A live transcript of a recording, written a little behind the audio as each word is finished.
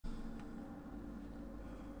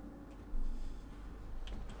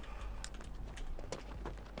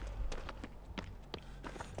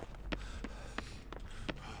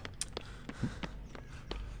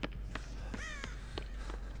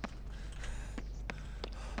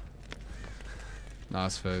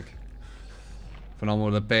Nice fake.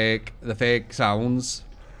 Phenomenal. The fake sounds.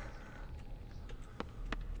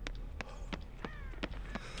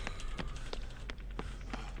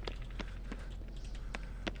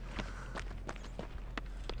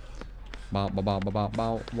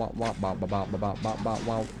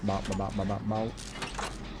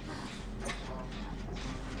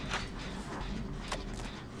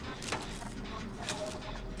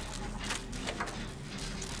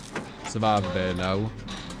 Survive a bit now.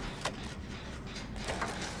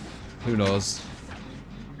 Who knows?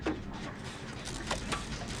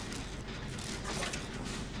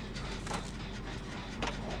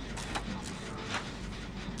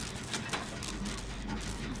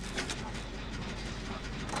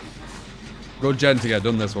 Good gen to get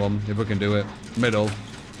done this one, if we can do it. Middle.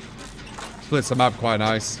 Splits the map quite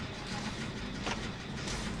nice.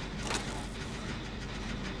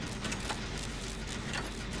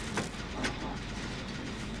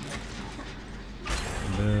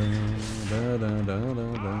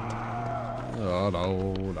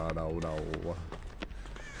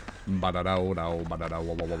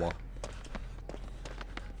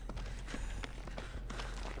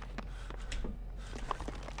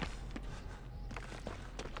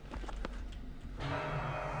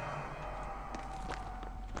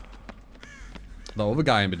 The other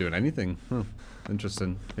guy ain't been doing anything. Huh.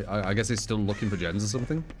 Interesting. I guess he's still looking for gens or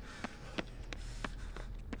something.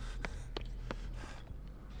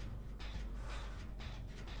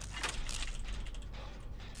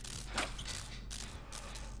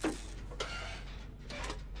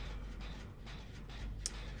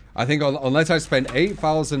 I think unless I spent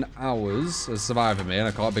 8,000 hours as Survivor Main,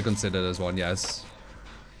 I can't be considered as one, yes.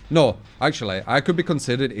 No, actually, I could be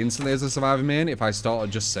considered instantly as a Survivor Main if I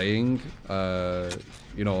started just saying,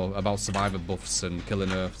 you know, about Survivor buffs and killer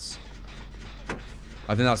nerfs.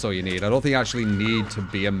 I think that's all you need. I don't think you actually need to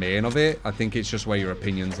be a main of it. I think it's just where your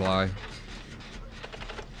opinions lie.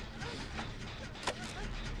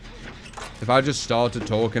 If I just started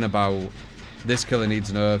talking about this killer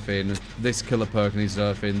needs nerfing, this killer perk needs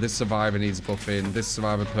nerfing, this survivor needs buffing, this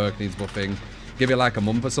survivor perk needs buffing, give it like a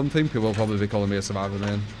month or something, people will probably be calling me a Survivor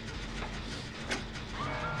Main.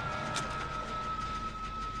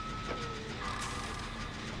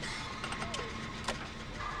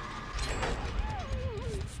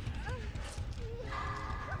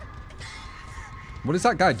 What is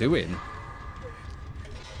that guy doing?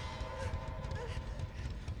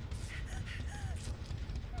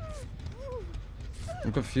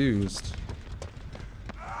 I'm confused.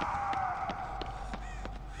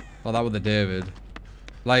 Oh, that was the David.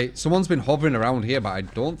 Like, someone's been hovering around here, but I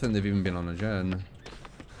don't think they've even been on a gen.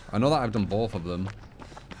 I know that I've done both of them.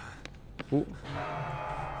 Ooh.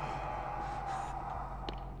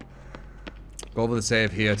 Go over the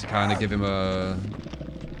save here to kind of give him a...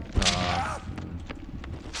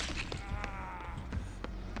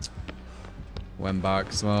 Went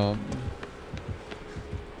back, smart.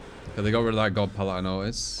 Okay, they got rid of that god pallet, I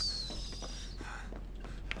noticed.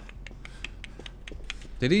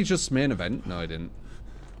 Did he just main event? No, he didn't.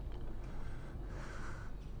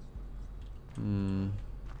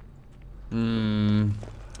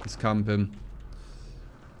 He's camping.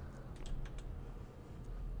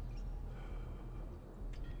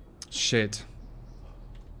 Shit.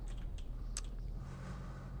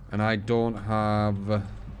 And I don't have...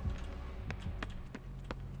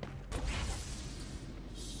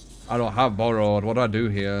 I don't have borrowed. What do I do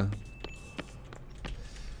here?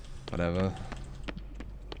 Whatever.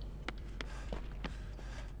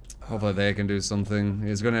 Hopefully they can do something.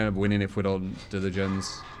 He's gonna end up winning if we don't do the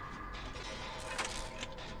gens.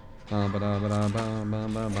 I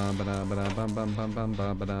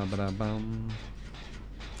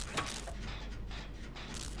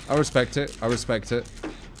respect it. I respect it.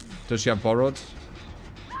 Does she have borrowed?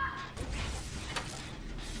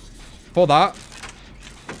 For that,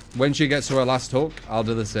 when she gets to her last hook, I'll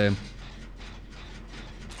do the same.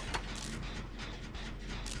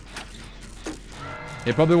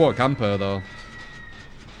 He probably won't camp her though,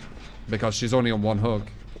 because she's only on one hook.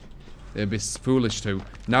 It'd be foolish to.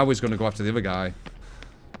 Now he's going to go after the other guy.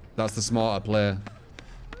 That's the smarter play.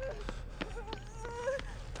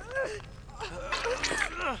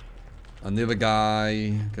 And the other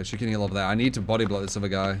guy, because she can heal over there. I need to body block this other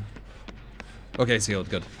guy. Okay, it's healed.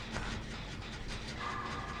 Good.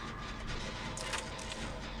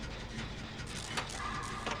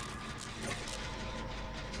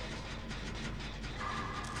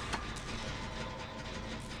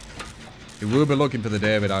 He will be looking for the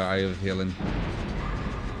David I have healing.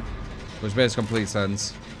 Which makes complete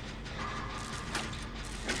sense.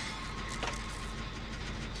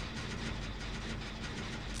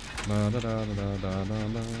 Da, da, da, da, da, da,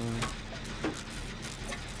 da.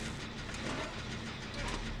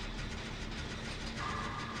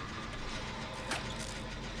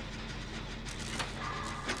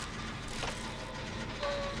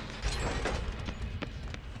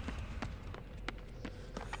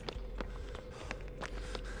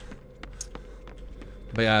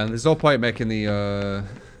 But yeah, there's no point making the,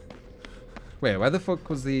 Wait, where the fuck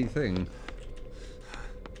was the thing?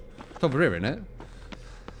 It's over here, innit?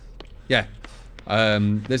 Yeah.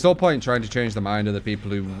 There's no point trying to change the mind of the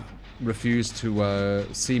people who refuse to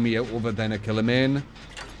see me other than a killer main.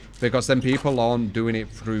 Because then people aren't doing it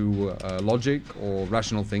through logic or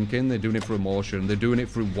rational thinking. They're doing it through emotion. They're doing it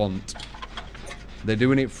through want. They're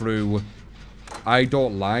doing it through, I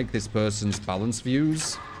don't like this person's balance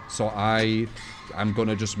views, so I'm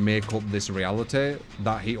gonna just make up this reality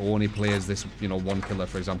that he only plays this, you know, one killer,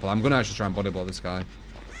 for example. I'm gonna actually try and bodyblow this guy.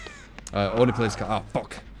 Only plays killer. Oh,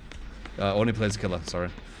 fuck. Only plays killer, sorry.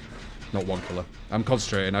 Not one killer. I'm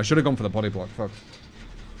concentrating. I should have gone for the body block. Fuck.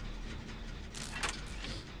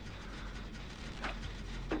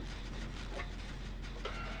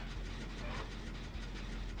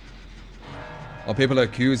 Are people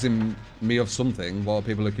accusing me of something? What are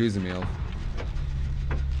people accusing me of?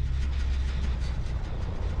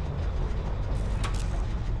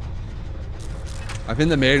 I think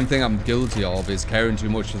the main thing I'm guilty of is caring too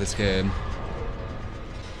much for this game.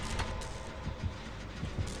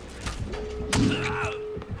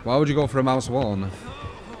 Why would you go for a mouse one?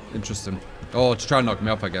 Interesting. Oh, to try and knock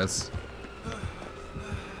me off, I guess.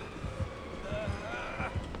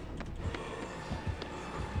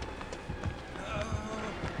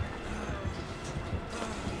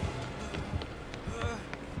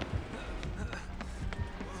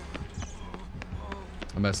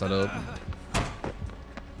 I messed that up.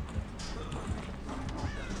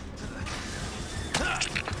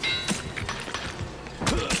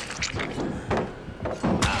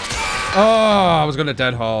 Oh, I was gonna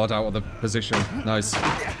dead hard out of the position. Nice.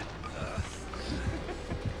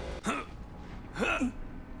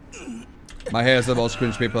 My hair's the most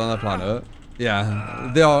cringe people on the planet.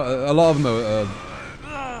 Yeah, they are. A lot of them are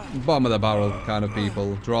bottom of the barrel kind of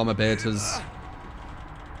people. Drama betas.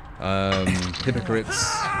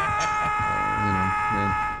 Hypocrites. You know,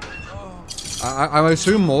 yeah. I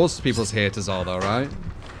assume most people's haters are though, right?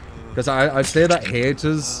 Because I'd say that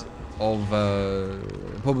haters of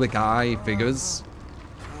public eye figures,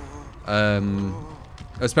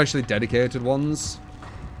 especially dedicated ones,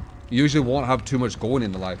 usually won't have too much going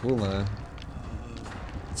in their life, will they?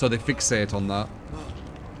 So they fixate on that.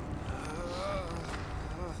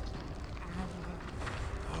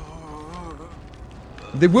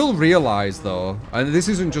 They will realize though, and this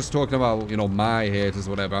isn't just talking about, you know, my haters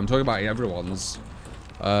or whatever, I'm talking about everyone's.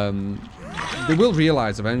 They will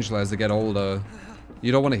realize eventually as they get older,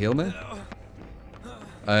 you don't want to heal me?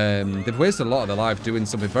 They've wasted a lot of their life doing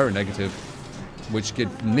something very negative, which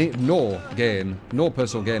gives no gain, no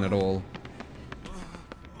personal gain at all.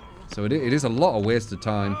 So it is a lot of wasted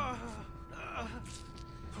time.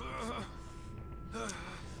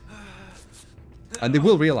 And they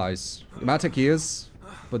will realize. It might take years,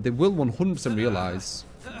 but they will 100% realize.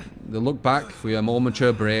 They'll look back with a more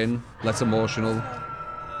mature brain, less emotional,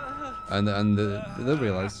 and they'll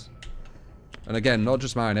realize. And again, not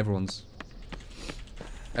just mine, everyone's.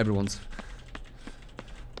 Everyone's.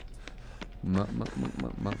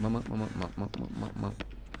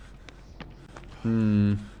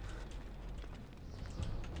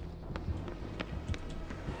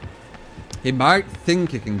 He might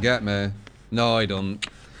think he can get me. No, he don't.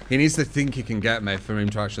 He needs to think he can get me for him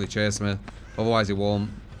to actually chase me. Otherwise, he won't.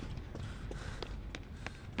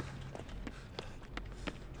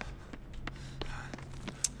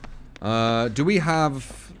 Do we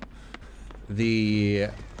have the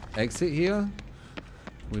exit here?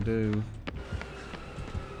 We do.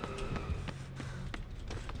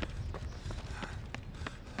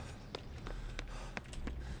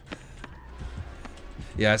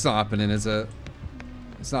 Yeah, it's not happening, is it?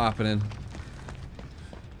 It's not happening.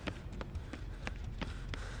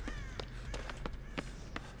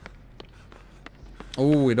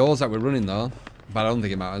 Oh, it knows that we're running though, but I don't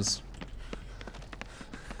think it matters.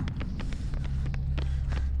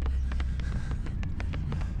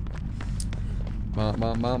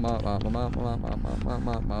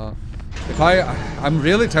 If I'm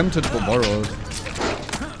really tempted to put borrowed.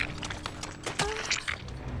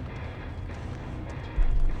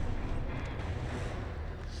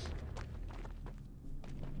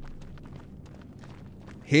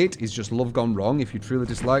 Hate is just love gone wrong. If you truly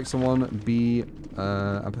dislike someone, be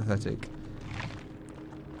apathetic.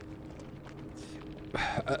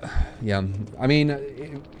 Yeah, I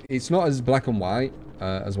mean, it's not as black and white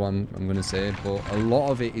as what I'm going to say, but a lot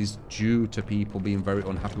of it is due to people being very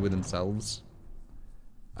unhappy with themselves.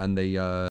 And they,